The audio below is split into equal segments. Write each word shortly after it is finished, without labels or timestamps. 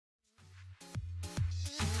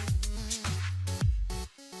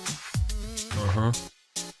Yup.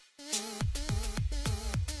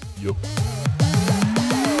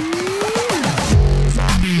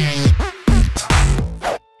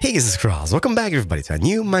 Hey, this is Keralis. Welcome back everybody to a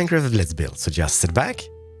new Minecraft Let's Build. So just sit back,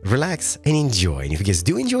 relax and enjoy. And if you guys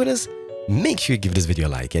do enjoy this, make sure you give this video a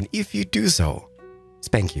like. And if you do so,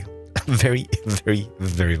 spank you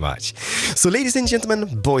very much. So ladies and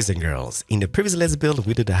gentlemen, boys and girls, in the previous Let's Build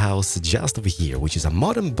we did a house just over here, which is a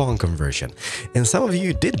modern barn conversion, and some of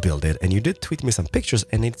you did build it and you did tweet me some pictures,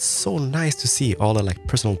 and it's so nice to see all the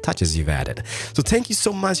personal touches you've added. So thank you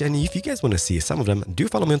so much, and if you guys want to see some of them, do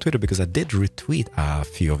follow me on Twitter because I did retweet a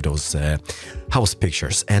few of those house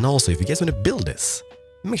pictures. And also if you guys want to build this,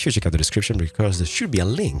 make sure you check out the description because there should be a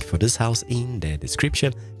link for this house in the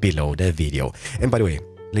description below the video. And by the way,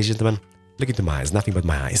 ladies and gentlemen, look into my eyes, nothing but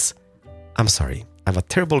my eyes. I'm sorry, I have a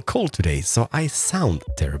terrible cold today, so I sound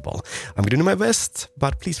terrible. I'm gonna do my best,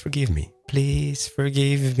 but please forgive me. Please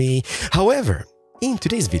forgive me. However, in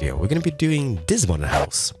today's video, we're gonna be doing this modern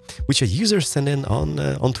house, which a user sent in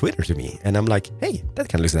on Twitter to me. And I'm like, hey, that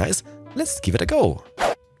kind of looks nice. Let's give it a go.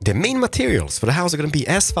 The main materials for the house are going to be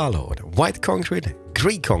as followed: white concrete,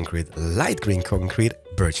 grey concrete, light green concrete,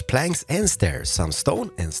 birch planks and stairs, some stone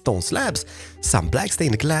and stone slabs, some black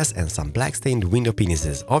stained glass and some black stained window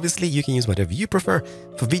penises. Obviously, you can use whatever you prefer.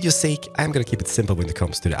 For video's sake, I'm going to keep it simple when it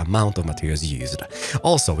comes to the amount of materials used.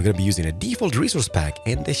 Also, we're going to be using a default resource pack,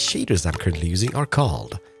 and the shaders I'm currently using are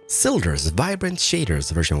called Silder's Vibrant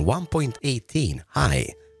Shaders version 1.18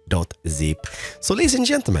 high.zip. So ladies and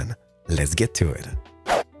gentlemen, let's get to it.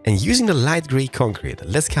 And using the light grey concrete,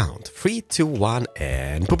 let's count 3, 2, 1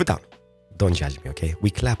 and pop it down. Don't judge me, okay? We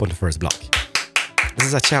clap on the first block. This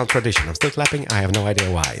is a child tradition. I'm still clapping. I have no idea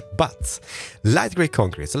why. But light grey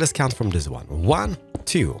concrete. So let's count from this one. 1,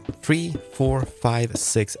 2, 3, 4, 5,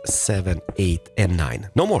 6, 7, 8, and 9.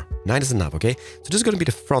 No more. 9 is enough, okay? So this is going to be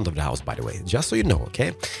the front of the house, by the way, just so you know,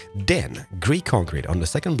 okay? Then grey concrete on the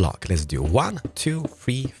second block. Let's do 1, 2,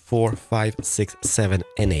 3, 4, 5, 6, 7,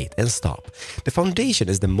 and 8, and stop. The foundation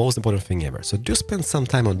is the most important thing ever. So do spend some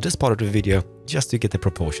time on this part of the video just to get the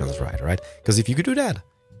proportions right? Because if you could do that,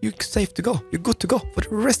 you're safe to go. You're good to go for the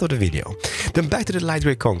rest of the video. Then back to the light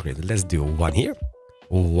grey concrete. Let's do 1 here,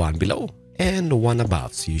 1 below, and 1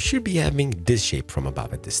 above. So you should be having this shape from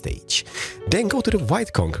above at this stage. Then go to the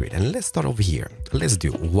white concrete and let's start over here. Let's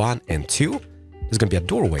do 1 and 2. There's going to be a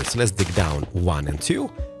doorway. So let's dig down 1 and 2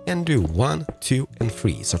 and do 1, 2, and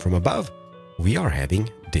 3. So from above, we are having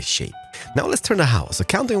this shape. Now let's turn the house. So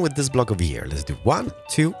counting with this block over here, let's do 1,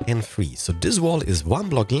 2, and 3. So this wall is 1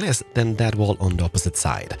 block less than that wall on the opposite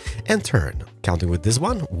side. And turn. Counting with this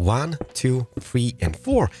one, 1, 2, 3, and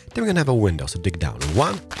 4. Then we're gonna have a window. So dig down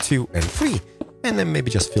 1, 2, and 3. And then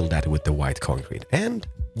maybe just fill that with the white concrete. And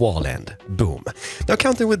wall end. Boom. Now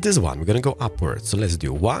counting with this one, we're gonna go upwards. So let's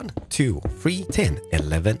do 1, 2, 3, 10,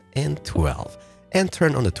 11, and 12. And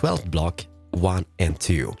turn on the 12th block, 1 and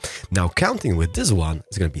 2. Now counting with this one,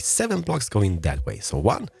 it's going to be 7 blocks going that way. So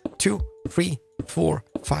 1, 2, 3, 4,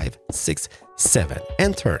 5, 6, 7.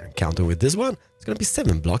 And turn. Counting with this one, it's going to be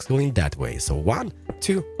 7 blocks going that way. So 1,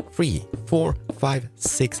 2, 3, 4, 5,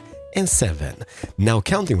 6, and 7. Now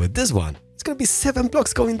counting with this one, it's going to be 7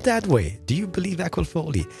 blocks going that way. Do you believe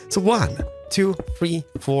Aquafoley? So 1, 2, 3,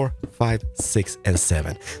 4, 5, 6, and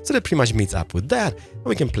 7. So that pretty much meets up with that. And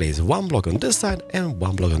we can place 1 block on this side and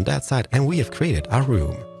 1 block on that side, and we have created a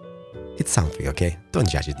room. It's something, okay? Don't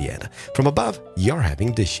judge at the end. From above, you're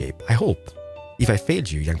having this shape, I hope. If I failed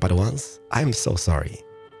you, young Padawans, I'm so sorry.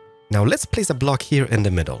 Now let's place a block here in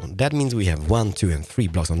the middle. That means we have 1, 2, and 3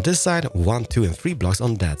 blocks on this side, 1, 2, and 3 blocks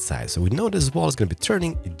on that side. So we know this wall is going to be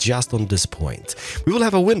turning just on this point. We will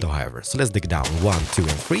have a window, however. So let's dig down 1, 2,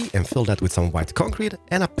 and 3 and fill that with some white concrete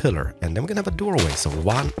and a pillar. And then we're going to have a doorway, so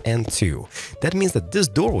 1 and 2. That means that this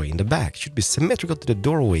doorway in the back should be symmetrical to the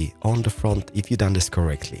doorway on the front if you've done this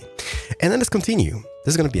correctly. And then let's continue.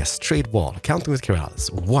 This is going to be a straight wall, counting with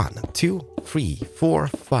Keralis. 1, 2, 3, 4,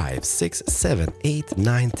 5, 6, 7, 8,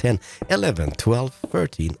 9, 10, 11, 12,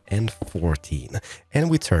 13, and 14. And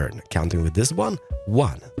we turn, counting with this one.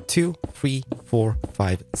 1, 2, 3, 4,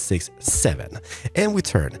 5, 6, 7. And we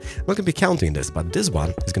turn. I'm not going to be counting this, but this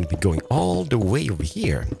one is going to be going all the way over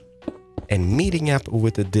here and meeting up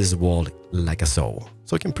with this wall like a so.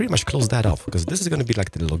 So we can pretty much close that off because this is going to be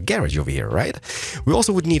like the little garage over here, right? We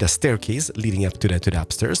also would need a staircase leading up to the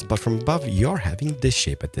upstairs, but from above you're having this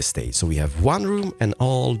shape at this stage. So we have 1 room and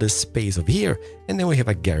all this space over here, and then we have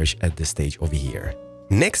a garage at this stage over here.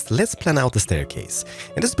 Next, let's plan out the staircase.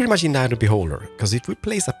 And this is pretty much in eye of the beholder, because if we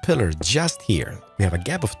place a pillar just here, we have a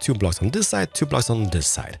gap of 2 blocks on this side, 2 blocks on this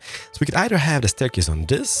side. So we could either have the staircase on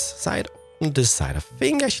this side on this side. I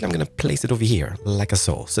think actually I'm gonna place it over here, like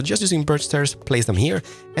so. So just using birch stairs, place them here,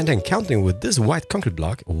 and then counting with this white concrete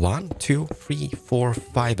block, 1, 2, 3, 4,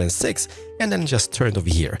 5, and 6, and then just turn it over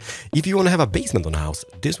here. If you want to have a basement on a house,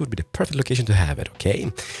 this would be the perfect location to have it,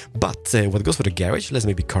 okay? But what goes for the garage, let's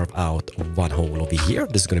maybe carve out one hole over here.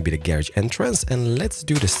 This is gonna be the garage entrance, and let's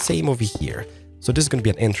do the same over here. So this is going to be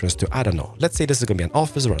an entrance to, I don't know, let's say this is going to be an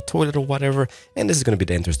office or a toilet or whatever, and this is going to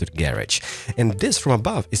be the entrance to the garage. And this from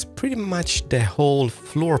above is pretty much the whole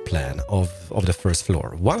floor plan of the first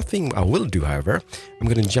floor. One thing I will do, however, I'm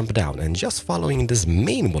going to jump down and just following this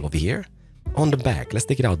main wall over here, on the back, let's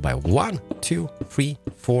take it out by 1, 2, 3,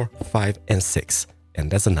 4, 5, and 6. And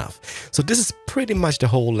that's enough. So this is pretty much the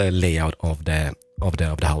whole layout of the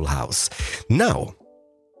whole house. Now,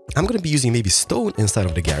 I'm going to be using maybe stone inside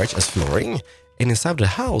of the garage as flooring. And inside the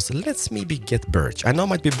house, let's maybe get birch. I know it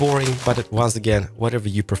might be boring, but once again, whatever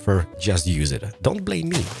you prefer, just use it. Don't blame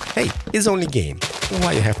me. Hey, it's only game.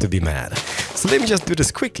 Why you have to be mad? So let me just do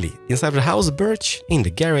this quickly. Inside the house, birch. In the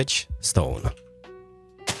garage, stone.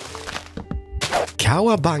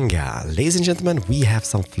 Cowabunga! Ladies and gentlemen, we have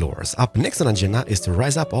some floors. Up next on the agenda is to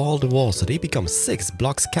rise up all the walls so they become 6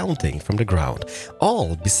 blocks counting from the ground.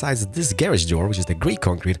 All besides this garage door, which is the grey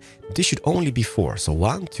concrete, this should only be 4. So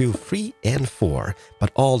 1, 2, 3, and 4.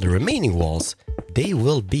 But all the remaining walls, they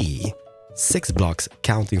will be 6 blocks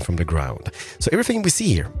counting from the ground. So everything we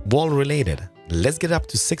see here, wall related. Let's get up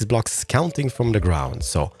to 6 blocks counting from the ground.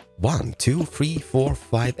 So 1, 2, 3, 4,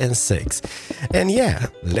 5, and 6. And yeah,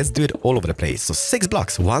 let's do it all over the place. So 6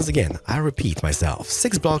 blocks, once again, I repeat myself,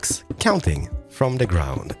 6 blocks counting from the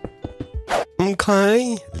ground.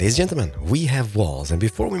 Okay, ladies and gentlemen, we have walls, and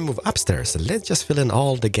before we move upstairs, let's just fill in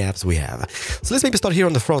all the gaps we have. So let's maybe start here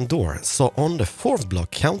on the front door. So on the 4th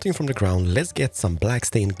block, counting from the ground, let's get some black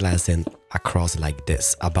stained glass in across like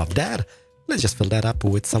this. Above that, let's just fill that up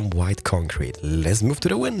with some white concrete. Let's move to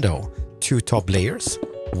the window. 2 top layers,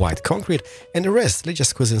 white concrete, and the rest, let's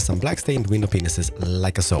just squeeze in some black stained window penises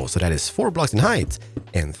like so. So that is 4 blocks in height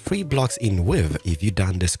and 3 blocks in width if you've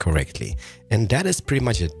done this correctly. And that is pretty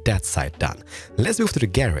much that side done. Let's move to the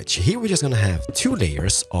garage. Here we're just gonna have 2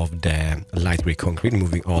 layers of the light gray concrete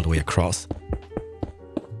moving all the way across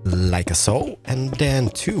like so, and then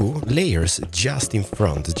 2 layers just in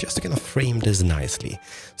front, just to kind of frame this nicely.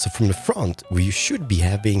 So from the front, we should be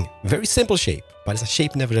having very simple shape, but it's a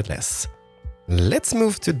shape nevertheless. Let's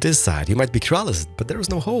move to this side. You might be Keralis, but there is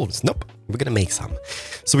no holes. Nope, we're gonna make some.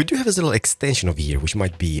 So we do have this little extension over here, which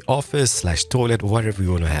might be office / toilet, whatever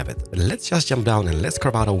you want to have it. Let's just jump down and let's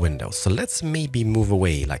carve out a window. So let's maybe move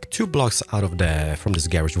away like 2 blocks out of from this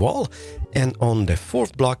garage wall. And on the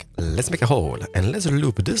 4th block, let's make a hole. And let's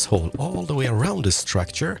loop this hole all the way around this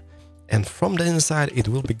structure. And from the inside, it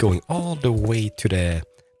will be going all the way to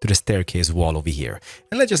the staircase wall over here.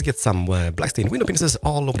 And let's just get some black stained window pieces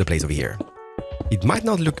all over the place over here. It might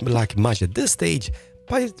not look like much at this stage,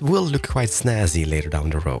 but it will look quite snazzy later down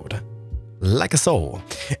the road. Like so.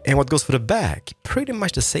 And what goes for the back? Pretty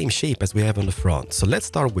much the same shape as we have on the front. So let's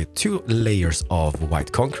start with 2 layers of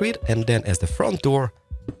white concrete, and then as the front door,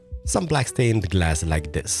 some black stained glass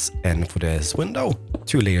like this. And for this window,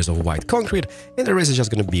 2 layers of white concrete, and the rest is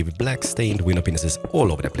just going to be with black stained window penises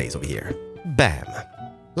all over the place over here. Bam!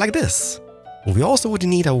 Like this. We also would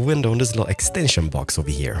need a window in this little extension box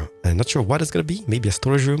over here. I'm not sure what it's gonna be, maybe a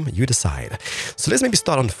storage room, you decide. So let's maybe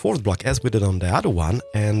start on the 4th block as we did on the other one,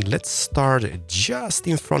 and let's start just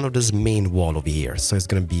in front of this main wall over here. So it's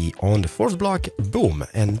gonna be on the 4th block, boom,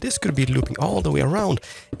 and this could be looping all the way around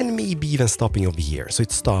and maybe even stopping over here. So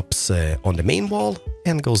it stops on the main wall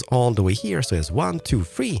and goes all the way here. So it's 1, 2,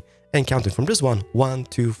 3. And counting from this one, 1,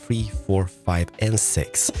 2, 3, 4, 5, and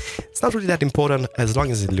 6. It's not really that important, as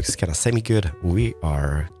long as it looks kind of semi-good, we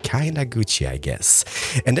are kind of Gucci, I guess.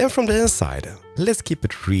 And then from the inside, let's keep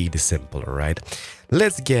it really simple, alright?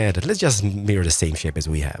 Let's just mirror the same shape as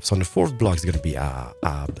we have. So on the 4th block is going to be a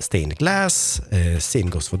stained glass, same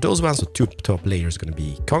goes for those ones, so 2 top layers going to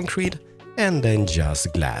be concrete, and then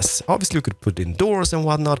just glass. Obviously we could put in doors and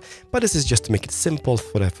whatnot, but this is just to make it simple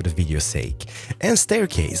for the video's sake. And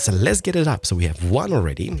staircase, let's get it up. So we have 1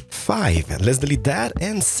 already, 5, let's delete that,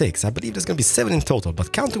 and 6. I believe there's gonna be 7 in total,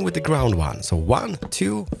 but counting with the ground one. So 1,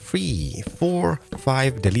 2, 3, 4,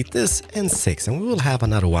 5, delete this, and 6, and we will have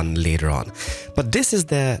another one later on. But this is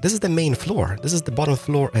the main floor. This is the bottom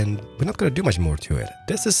floor, and we're not gonna do much more to it.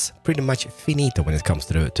 This is pretty much finito when it comes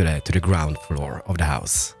to the ground floor of the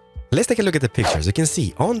house. Let's take a look at the pictures. You can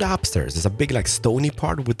see on the upstairs, there's a big like stony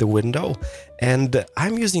part with the window, and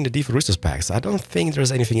I'm using the default resource packs. I don't think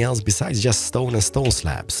there's anything else besides just stone and stone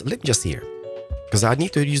slabs. Let me just see here. because I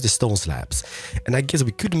need to use the stone slabs. And I guess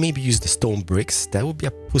we could maybe use the stone bricks. That would be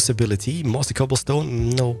a possibility. Mossy cobblestone,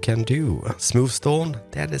 no can do. Smooth stone,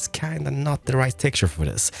 that is kind of not the right texture for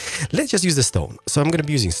this. Let's just use the stone. So I'm going to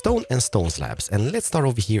be using stone and stone slabs. And let's start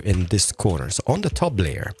over here in this corner. So on the top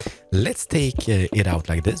layer, let's take it out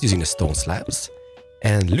like this using the stone slabs.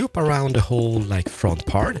 And loop around the whole like front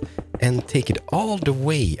part and take it all the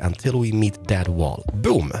way until we meet that wall.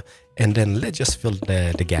 Boom! And then let's just fill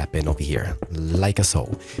the gap in over here, like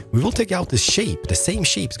so. We will take out the shape. The same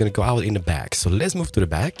shape is going to go out in the back. So let's move to the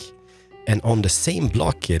back. And on the same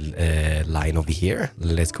block line over here,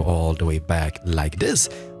 let's go all the way back like this.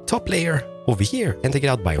 Top layer over here and take it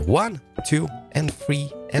out by 1, 2, and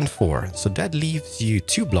 3, and 4. So that leaves you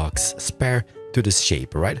 2 blocks spare to this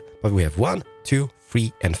shape, right? But we have 1, 2,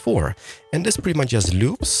 3, and 4. And this pretty much just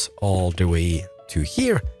loops all the way to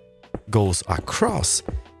here, goes across,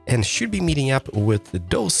 and should be meeting up with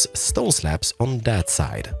those stone slabs on that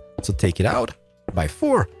side. So take it out by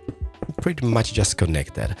 4, pretty much just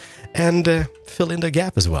connect that. And fill in the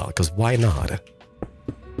gap as well, because why not?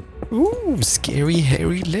 Ooh, scary,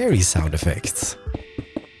 hairy, Larry sound effects.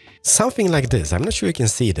 Something like this. I'm not sure you can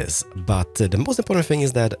see this, but the most important thing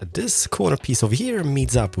is that this corner piece over here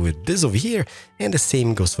meets up with this over here, and the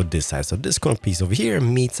same goes for this side. So this corner piece over here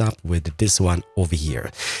meets up with this one over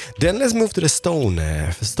here. Then let's move to the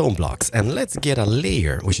stone blocks, and let's get a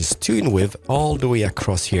layer which is 2 in width all the way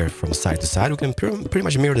across here from side to side. We can pretty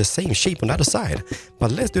much mirror the same shape on the other side,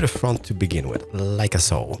 but let's do the front to begin with, like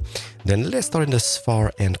so. Then let's start in this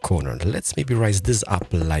far end corner. Let's maybe rise this up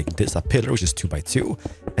like this, a pillar which is 2 by 2,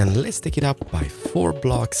 and let's take it up by 4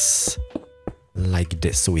 blocks like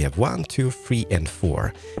this. So we have 1, 2, 3, and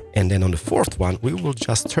 4. And then on the 4th one, we will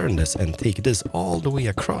just turn this and take this all the way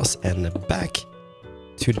across and back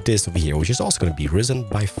to this over here, which is also going to be risen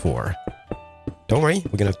by 4. Don't worry,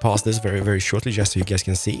 we're going to pause this very, very shortly just so you guys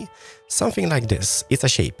can see. Something like this. It's a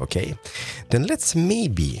shape, okay? Then let's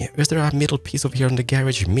maybe... Is there a middle piece over here in the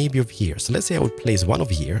garage? Maybe over here. So let's say I would place 1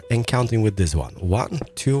 over here and counting with this one. 1,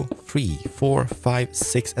 2, 3, 4, 5,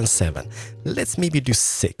 6, and 7. Let's maybe do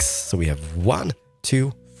 6. So we have 1,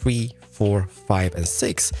 2, 3, 4, 5, and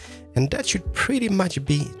 6. And that should pretty much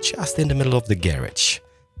be just in the middle of the garage.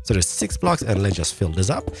 So there's 6 blocks, and let's just fill this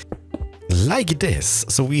up. Like this.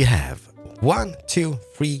 So we have 1, 2,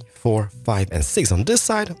 3, 4, 5, and 6 on this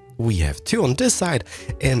side. We have 2 on this side,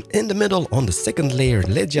 and in the middle on the second layer,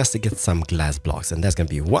 let's just get some glass blocks, and that's gonna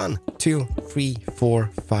be 1, 2, 3, 4,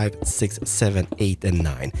 5, 6, 7, 8, and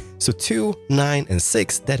 9. So 2, 9, and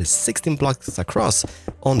 6, that is 16 blocks across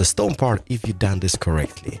on the stone part if you've done this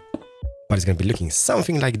correctly. But it's gonna be looking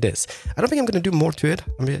something like this. I don't think I'm gonna do more to it.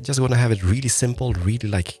 I'm just gonna have it really simple, really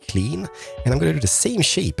like clean. And I'm gonna do the same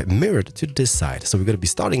shape mirrored to this side. So we're gonna be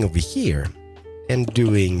starting over here and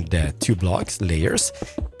doing the 2 blocks, layers,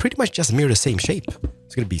 pretty much just mirror the same shape.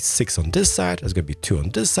 It's gonna be 6 on this side, there's gonna be 2 on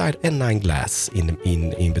this side, and 9 glass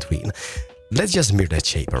in between. Let's just mirror that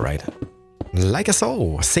shape, alright? Like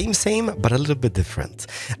so, same, but a little bit different.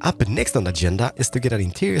 Up next on the agenda is to get an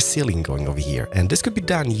interior ceiling going over here. And this could be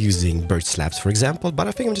done using birch slabs, for example, but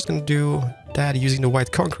I think I'm just gonna do that using the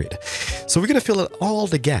white concrete. So we're gonna fill all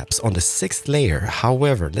the gaps on the 6th layer.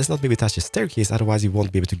 However, let's not maybe touch the staircase, otherwise you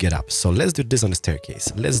won't be able to get up. So let's do this on the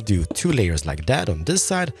staircase. Let's do 2 layers like that on this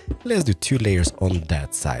side. Let's do 2 layers on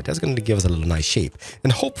that side. That's gonna give us a little nice shape.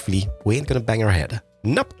 And hopefully we ain't gonna bang our head.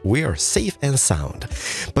 Nope, we are safe and sound.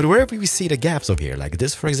 But wherever we see the gaps over here, like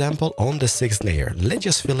this for example, on the 6th layer, let's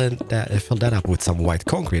just fill that up with some white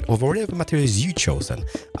concrete or whatever materials you chosen.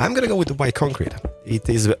 I'm gonna go with the white concrete. It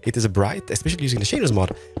is bright, especially using the shaders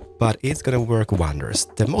mod, but it's gonna work wonders.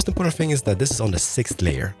 The most important thing is that this is on the 6th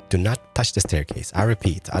layer. Do not touch the staircase. I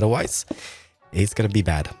repeat, otherwise it's gonna be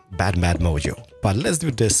bad mojo. But let's do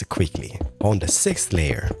this quickly on the 6th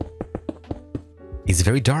layer. It's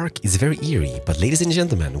very dark, it's very eerie, but ladies and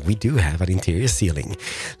gentlemen, we do have an interior ceiling.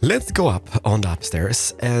 Let's go up on the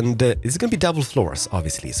upstairs, and it's gonna be double floors,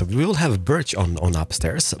 obviously. So we will have birch on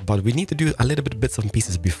upstairs, but we need to do a little bit bits and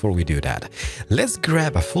pieces before we do that. Let's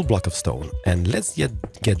grab a full block of stone, and let's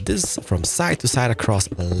get this from side to side across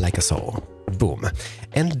like so. Boom.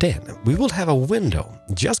 And then we will have a window.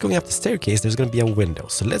 Just going up the staircase, there's gonna be a window.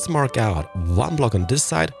 So let's mark out 1 block on this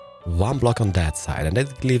side, 1 block on that side, and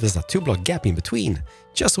that leaves us a 2 block gap in between,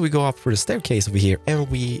 just so we go up for the staircase over here and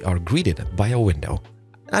we are greeted by a window.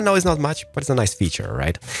 I know it's not much, but it's a nice feature,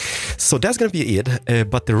 right? So that's gonna be it,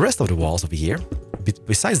 but the rest of the walls over here,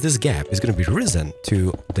 besides this gap, is gonna be risen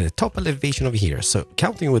to the top elevation over here. So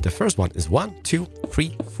counting with the first one is 1, 2,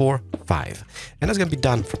 3, 4, 5. And that's gonna be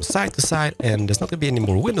done from side to side, and there's not gonna be any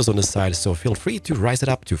more windows on this side, so feel free to rise it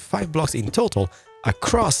up to 5 blocks in total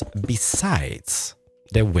across besides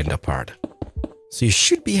the window part. So you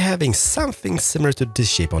should be having something similar to this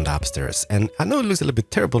shape on the upstairs. And I know it looks a little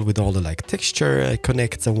bit terrible with all the like texture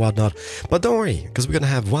connects and whatnot, but don't worry, because we're gonna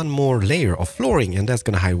have one more layer of flooring and that's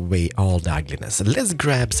gonna hide away all the ugliness. Let's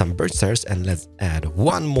grab some birch stairs and let's add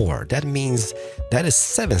one more. That means that is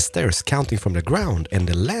 7 stairs counting from the ground, and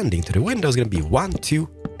the landing to the window is gonna be 1, 2,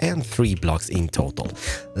 and 3 blocks in total,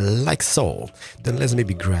 like so. Then let's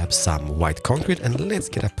maybe grab some white concrete and let's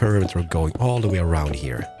get a perimeter going all the way around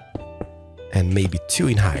here. And maybe 2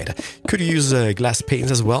 in height. Could use glass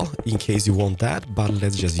panes as well, in case you want that, but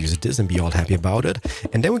let's just use this and be all happy about it.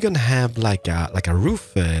 And then we're gonna have like a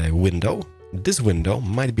roof window. This window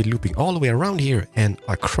might be looping all the way around here and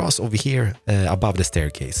across over here above the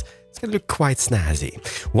staircase. It's gonna look quite snazzy.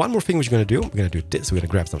 One more thing we're gonna do, we're gonna do this. We're gonna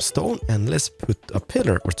grab some stone and let's put a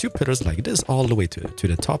pillar or 2 pillars like this all the way to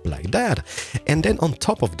the top like that. And then on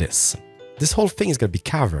top of this whole thing is going to be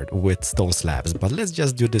covered with stone slabs, but let's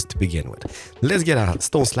just do this to begin with. Let's get a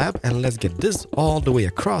stone slab and let's get this all the way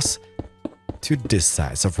across to this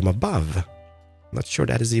side. So from above, not sure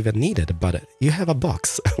that is even needed, but you have a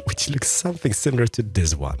box which looks something similar to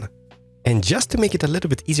this one. And just to make it a little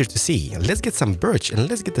bit easier to see, let's get some birch and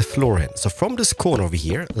let's get the floor in. So from this corner over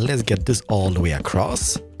here, let's get this all the way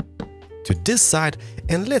across to this side,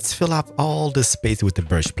 and let's fill up all the space with the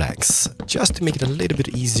birch planks, just to make it a little bit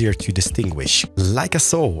easier to distinguish, like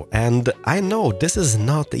so. And I know this is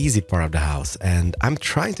not the easy part of the house, and I'm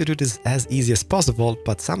trying to do this as easy as possible,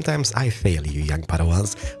 but sometimes I fail, you young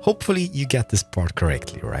Padawans. Hopefully you get this part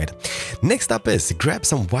correctly, right? Next up is grab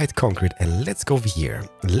some white concrete and let's go over here.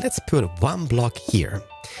 Let's put 1 block here,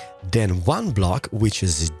 then 1 block which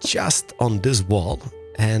is just on this wall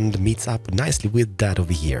and meets up nicely with that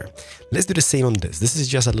over here. Let's do the same on this. This is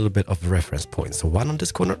just a little bit of reference point. So 1 on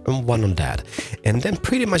this corner and 1 on that. And then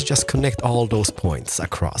pretty much just connect all those points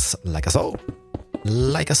across, like so.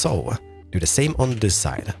 Like so. Do the same on this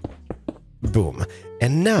side. Boom.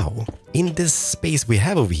 And now, in this space we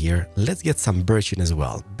have over here, let's get some birch in as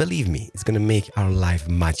well. Believe me, it's gonna make our life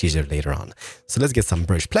much easier later on. So let's get some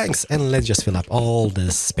birch planks and let's just fill up all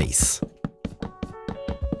this space.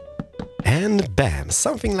 And bam,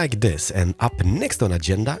 something like this. And up next on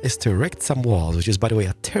agenda is to erect some walls, which is, by the way,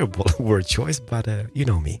 a terrible word choice, but you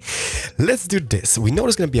know me. Let's do this. We know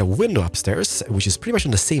there's going to be a window upstairs, which is pretty much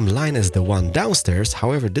on the same line as the one downstairs.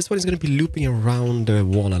 However, this one is going to be looping around the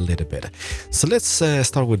wall a little bit. So let's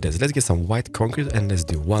start with this. Let's get some white concrete and let's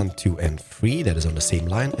do 1, 2, and 3. That is on the same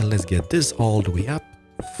line. And let's get this all the way up,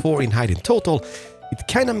 4 in height in total. It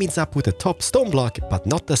kind of meets up with the top stone block, but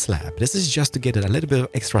not the slab. This is just to get it a little bit of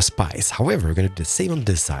extra spice. However, we're going to do the same on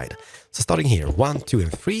this side. So starting here, 1, 2, and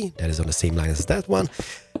 3. That is on the same line as that one.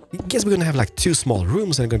 I guess we're going to have like 2 small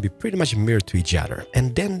rooms and they're going to be pretty much mirrored to each other.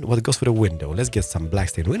 And then what goes for the window? Let's get some black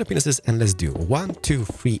stained window pieces and let's do 1, 2,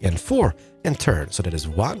 3, and 4 and turn. So that is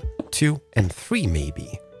 1, 2, and 3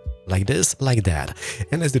 maybe. Like this, like that.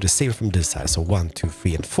 And let's do the same from this side. So 1, 2,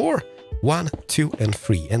 3, and 4. 1, 2, and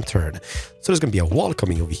 3 and turn. So there's going to be a wall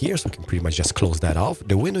coming over here, so we can pretty much just close that off.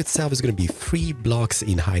 The window itself is going to be 3 blocks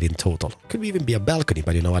in height in total. Could even be a balcony,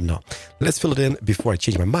 but you know what, no. Let's fill it in before I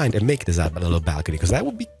change my mind and make this a little balcony, because that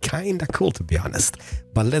would be kind of cool, to be honest.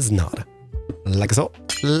 But let's not. Like so,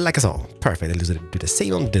 like so. Perfect. Let's do the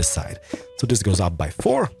same on this side. So this goes up by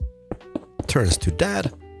 4, turns to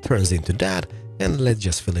that, turns into that, and let's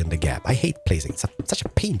just fill in the gap. I hate placing. It's such a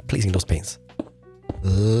pain placing those panes.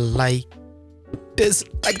 Like this,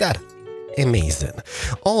 like that. Amazing.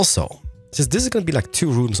 Also, since this is going to be like 2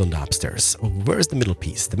 rooms on the upstairs, where's the middle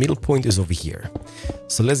piece? The middle point is over here.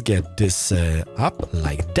 So let's get this up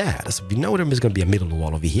like that. So we know there is going to be a middle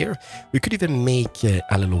wall over here. We could even make a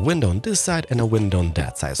little window on this side and a window on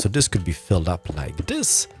that side. So this could be filled up like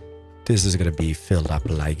this. This is going to be filled up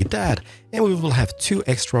like that. And we will have 2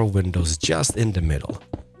 extra windows just in the middle.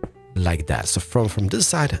 Like that. So from this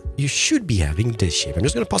side, you should be having this shape. I'm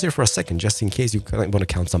just going to pause here for a second, just in case you want to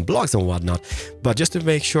count some blocks and whatnot. But just to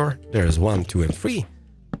make sure, there's 1, 2, and 3.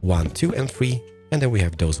 1, 2, and 3. And then we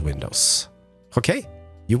have those windows. Okay?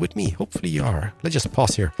 You with me? Hopefully you are. Let's just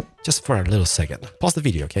pause here just for a little second. Pause the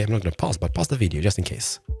video, okay? I'm not going to pause, but pause the video just in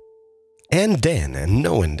case. And then,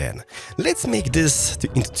 let's make this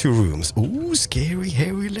into 2 rooms. Ooh, scary,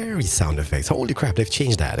 hairy, Larry sound effects. Holy crap, they've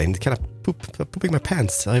changed that. And kind of pooping my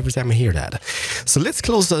pants every time I hear that. So let's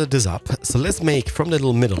close this up. So let's make from the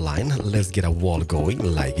little middle line, let's get a wall going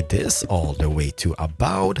like this, all the way to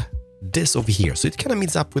about this over here. So it kind of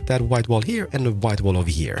meets up with that white wall here and the white wall over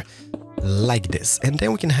here. Like this. And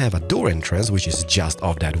then we can have a door entrance, which is just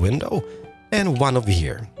off that window. and one over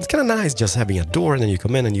here. It's kind of nice just having a door, and then you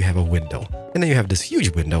come in and you have a window. And then you have this huge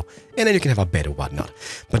window, and then you can have a bed or whatnot.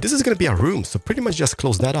 But this is going to be a room, so pretty much just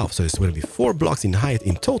close that off. So it's going to be 4 blocks in height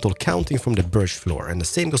in total, counting from the birch floor. And the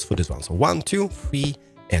same goes for this one. So 1, 2, 3,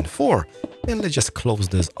 and 4. And let's just close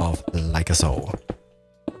this off like so.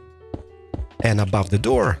 And above the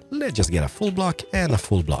door, let's just get a full block and a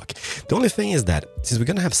full block. The only thing is that since we're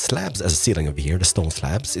gonna have slabs as a ceiling over here, the stone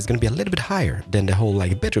slabs, it's gonna be a little bit higher than the whole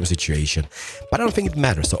like bedroom situation. But I don't think it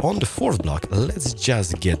matters. So on the 4th block, let's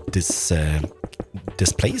just get this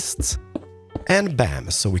displaced, and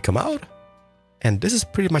bam. So we come out, and this is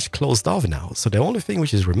pretty much closed off now. So the only thing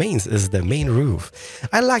which remains is the main roof.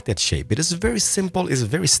 I like that shape. It is very simple. It's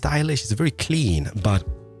very stylish. It's very clean, but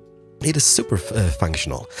it is super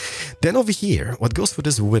functional. Then over here, what goes for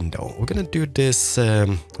this window? We're gonna do this,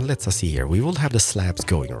 let's see here. We will have the slabs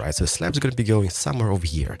going, right? So the slabs are gonna be going somewhere over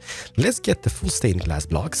here. Let's get the full stained glass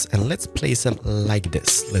blocks and let's place them like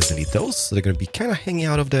this. Let's delete those. So they're gonna be kind of hanging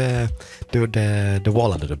out of the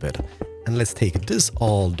wall a little bit. And let's take this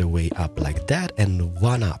all the way up like that and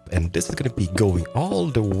one up. And this is gonna be going all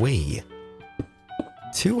the way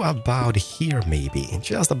to about here, maybe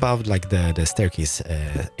just above like the staircase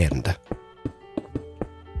end.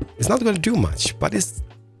 It's not going to do much, but it's,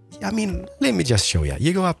 I mean, let me just show you.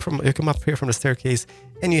 You come up here from the staircase,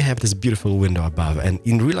 and you have this beautiful window above. And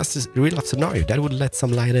in real life scenario, that would let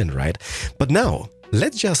some light in, right? But now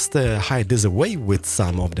let's just hide this away with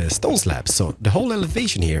some of the stone slabs. So the whole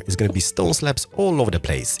elevation here is going to be stone slabs all over the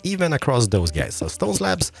place, even across those guys. So stone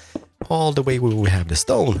slabs all the way we will have the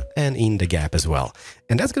stone and in the gap as well.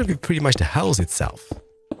 And that's going to be pretty much the house itself.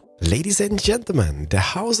 Ladies and gentlemen, the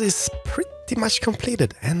house is pretty much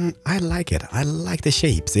completed and I like it. I like the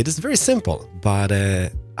shapes. It is very simple, but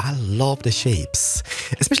I love the shapes.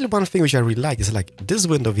 Especially one thing which I really like is like this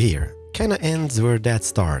window here kind of ends where that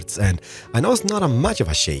starts. And I know it's not a much of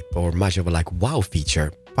a shape or much of a like wow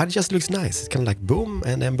feature, but it just looks nice. It's kind of like boom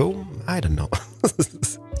and then boom. I don't know.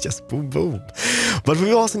 Just boom, boom. But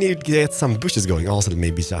we also need to get some bushes going. Also,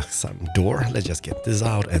 maybe just some door. Let's just get this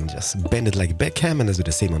out and just bend it like Beckham, and let's do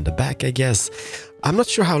the same on the back, I guess. I'm not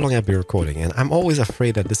sure how long I've been recording, and I'm always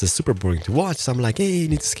afraid that this is super boring to watch. So I'm like, hey, you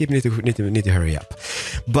need to skip, need to hurry up.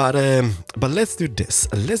 But let's do this.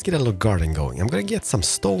 Let's get a little garden going. I'm gonna get some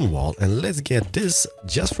stone wall, and let's get this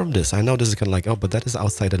just from this. I know this is kind of like, oh, but that is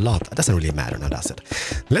outside the lot. That doesn't really matter now, does it?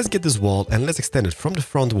 Let's get this wall and let's extend it from the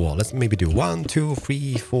front wall. Let's maybe do 1, 2,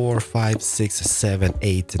 3, 4, 5, 6, 7,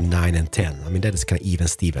 8, 9, and 10. I mean, that is kind of even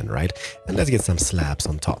Steven, right? And let's get some slabs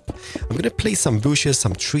on top. I'm gonna place some bushes,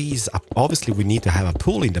 some trees. Obviously, we need to have a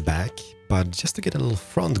pool in the back, but just to get a little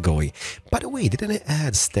front going. By the way, didn't I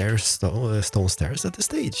add stairs, stone stairs at the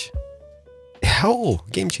stage? Oh,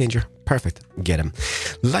 game changer. Perfect. Get them.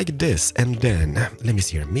 Like this. And then, let me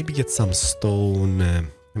see here. Maybe get some stone.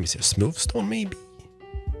 Let me see. Smooth stone, maybe?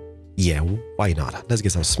 Yeah, why not? Let's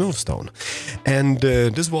get some smooth stone. And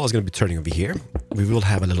this wall is going to be turning over here. We will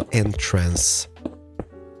have a little entrance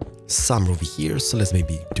somewhere over here. So let's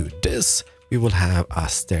maybe do this. We will have a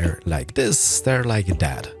stair like this, stair like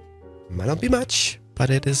that. Might not be much, but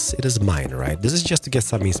it is mine, right? This is just to get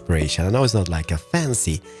some inspiration. I know it's not like a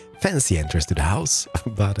fancy entrance to the house,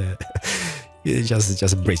 but you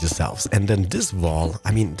just brace yourselves. And then this wall,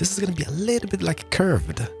 I mean, this is gonna be a little bit like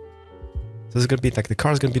curved. So it's gonna be like the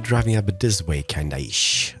car is gonna be driving up this way,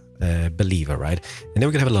 kinda-ish. Believer, right? And then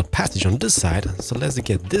we're gonna have a little passage on this side. So let's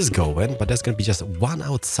get this going, but that's gonna be just one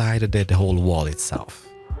outside of the whole wall itself.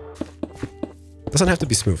 Doesn't have to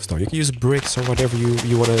be smooth stone. You can use bricks or whatever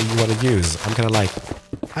you wanna use. I'm kind of like,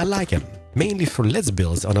 I like them. Mainly for let's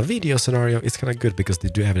builds on a video scenario, it's kind of good because they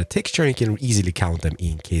do have the texture and you can easily count them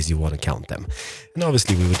in case you want to count them. And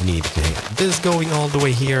obviously we would need to have this going all the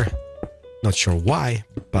way here. Not sure why,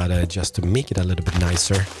 but just to make it a little bit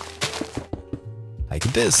nicer. Like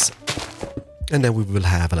this. And then we will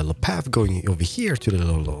have a little path going over here to the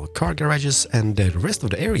little car garages, and the rest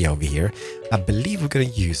of the area over here, I believe we're gonna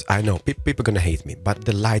use, I know, people are gonna hate me, but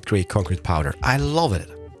the light gray concrete powder. I love it.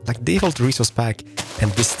 Like default resource pack and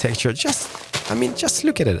this texture, I mean, just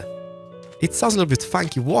look at it. It sounds a little bit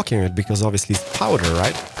funky walking it because obviously it's powder,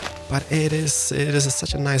 right? But it is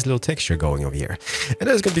such a nice little texture going over here. And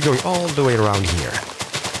it's gonna be going all the way around here.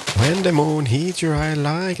 When the moon hits your eye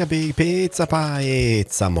like a big pizza pie,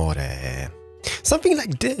 it's amore. Something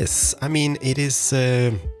like this. I mean, it is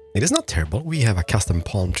not terrible. We have a custom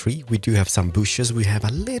palm tree. We do have some bushes. We have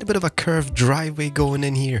a little bit of a curved driveway going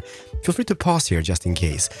in here. Feel free to pause here just in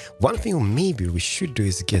case. One thing maybe we should do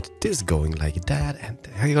is get this going like that. And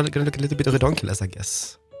you're gonna look a little bit redonkulous, I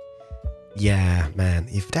guess. Yeah, man.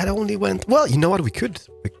 If that only went... Well, you know what? We can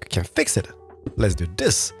fix it. Let's do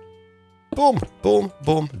this. Boom, boom,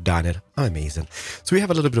 boom, done it. Amazing. So we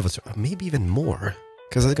have a little bit of a, maybe even more.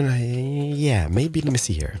 Because I'm gonna, yeah, maybe, let me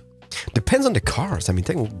see here. Depends on the cars. I mean,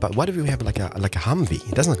 but what if we have like a Humvee?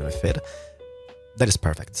 That's not gonna fit. That is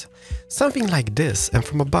perfect. Something like this, and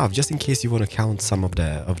from above, just in case you want to count some of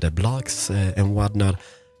the blocks and whatnot,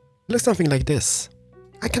 looks something like this.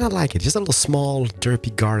 I kind of like it. Just a little small,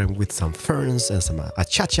 derpy garden with some ferns and some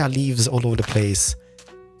achacha leaves all over the place,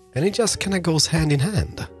 and it just kind of goes hand in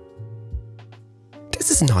hand. This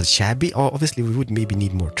is not shabby. Obviously, we would maybe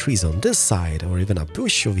need more trees on this side, or even a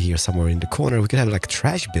bush over here somewhere in the corner. We could have like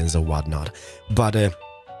trash bins or whatnot. But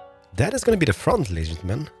that is going to be the front, ladies and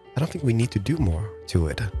gentlemen. I don't think we need to do more to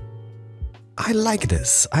it. I like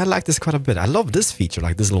this. I like this quite a bit. I love this feature,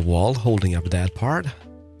 like this little wall holding up that part.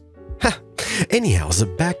 Ha! Anyhow, the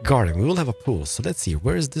back garden, we will have a pool. So let's see,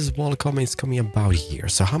 where is this wall coming? It's coming about here.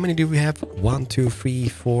 So how many do we have? 1, 2, 3,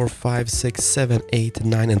 4, 5, 6, 7, 8,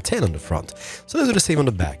 9, and 10 on the front. So let's do the same on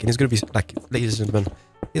the back. And it's going to be, like, ladies and gentlemen,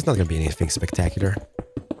 it's not going to be anything spectacular.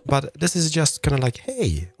 But this is just kind of like,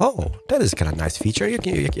 hey, oh, that is kind of a nice feature. I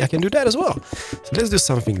can do that as well. So let's do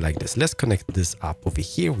something like this. Let's connect this up over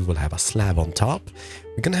here. We will have a slab on top.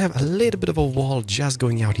 We're going to have a little bit of a wall just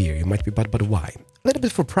going out here. You might be, but why? A little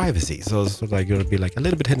bit for privacy. So like going to be like a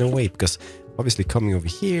little bit hidden away because obviously coming over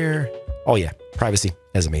here. Oh yeah, privacy.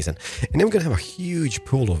 That's amazing. And then we're going to have a huge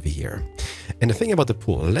pool over here. And the thing about the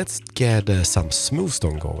pool, let's get some smooth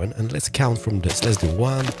stone going and let's count from this. Let's do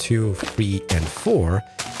 1, 2, 3, and 4.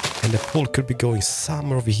 And the pool could be going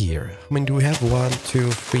somewhere over here. How many do we have? 1,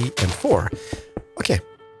 2, 3, and 4. Okay,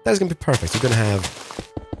 that's going to be perfect. We're going to have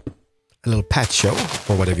a little patio,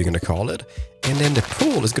 or whatever you're going to call it. And then the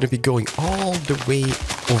pool is going to be going all the way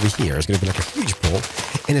over here. It's going to be like a huge pool.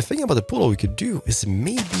 And the thing about the pool, what we could do is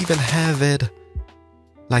maybe even have it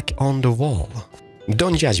like on the wall.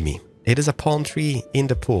 Don't judge me. It is a palm tree in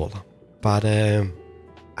the pool. But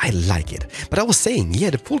I like it. But I was saying,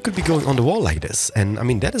 yeah, the pool could be going on the wall like this. And I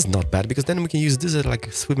mean, that is not bad because then we can use this as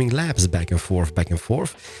like swimming laps back and forth, back and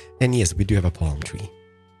forth. And yes, we do have a palm tree.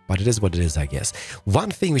 But it is what it is, I guess.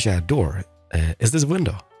 One thing which I adore is this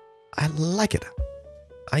window. I like it.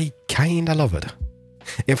 I kinda love it.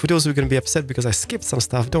 And for those who are going to be upset because I skipped some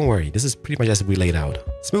stuff, don't worry. This is pretty much as we laid out.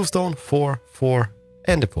 Smooth stone, 4, 4,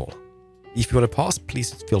 and the pool. If you want to pause,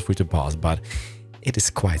 please feel free to pause. But it is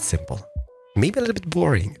quite simple. Maybe a little bit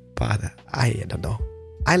boring, but I don't know.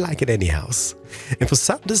 I like it anyhow. And for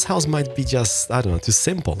some, this house might be just, I don't know, too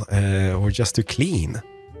simple or just too clean.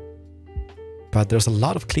 But there's a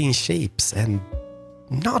lot of clean shapes and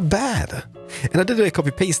not bad. And I did a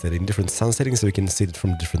copy-paste it in different sun settings so we can see it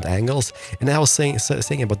from different angles. And I was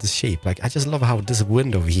saying about this shape, like I just love how this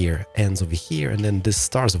window over here ends over here and then this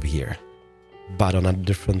starts over here. But on a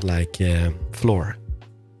different like floor.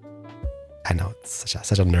 I know, it's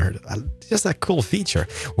such a nerd. Just a cool feature.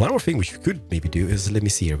 One more thing which we could maybe do is, let me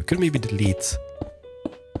see here. We could maybe delete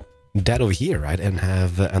that over here, right? And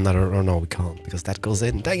have another, oh no, we can't because that goes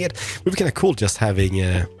in. Dang it. It would be kind of cool just having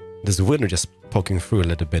this window just poking through a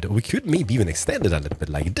little bit. We could maybe even extend it a little bit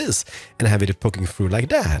like this and have it poking through like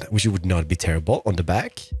that, which would not be terrible on the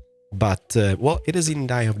back. But, well, it is in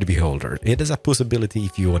the eye of the beholder. It is a possibility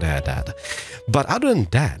if you want to add that. But other than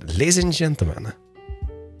that, ladies and gentlemen,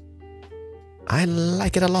 I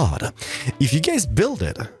like it a lot. If you guys build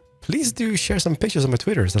it, please do share some pictures on my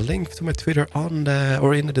Twitter. There's a link to my Twitter on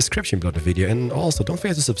or in the description below the video. And also, don't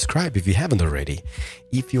forget to subscribe if you haven't already.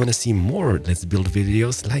 If you want to see more Let's Build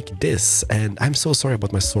videos like this. And I'm so sorry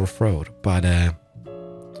about my sore throat, but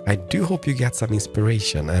I do hope you get some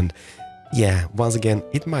inspiration. And yeah, once again,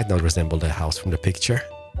 it might not resemble the house from the picture.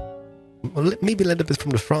 Maybe a little bit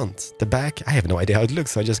from the front. The back, I have no idea how it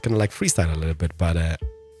looks. So I just kind of like freestyle a little bit, but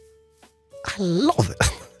I love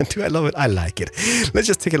it. Do I love it? I like it. Let's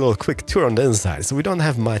just take a little quick tour on the inside. So we don't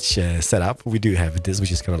have much set up. We do have this,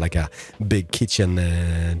 which is kind of like a big kitchen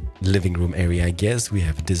living room area, I guess. We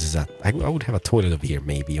have this is I would have a toilet over here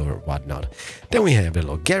maybe or whatnot. Then we have a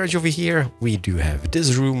little garage over here. We do have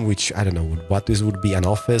this room, which I don't know what this would be, an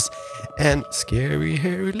office, and scary,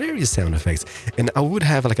 hilarious sound effects. And I would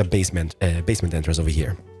have like a basement entrance over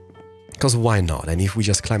here. Because why not? And if we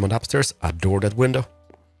just climb on upstairs, adore that window.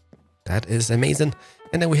 That is amazing.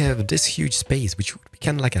 And then we have this huge space, which would be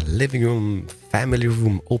kind of like a living room, family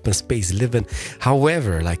room, open space, living.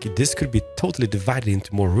 However, like this could be totally divided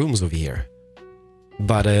into more rooms over here.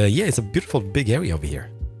 But yeah, it's a beautiful big area over here.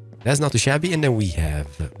 That's not too shabby. And then we have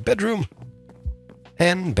bedroom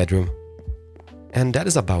and bedroom. And that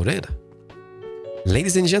is about it.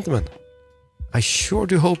 Ladies and gentlemen, I sure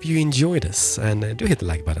do hope you enjoy this, and do hit the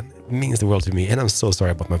like button. It means the world to me, and I'm so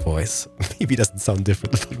sorry about my voice. Maybe it doesn't sound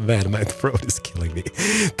different, but man, my throat is killing me.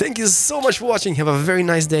 Thank you so much for watching. Have a very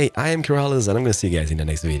nice day. I am Keralis, and I'm gonna see you guys in the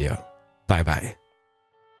next video. Bye bye.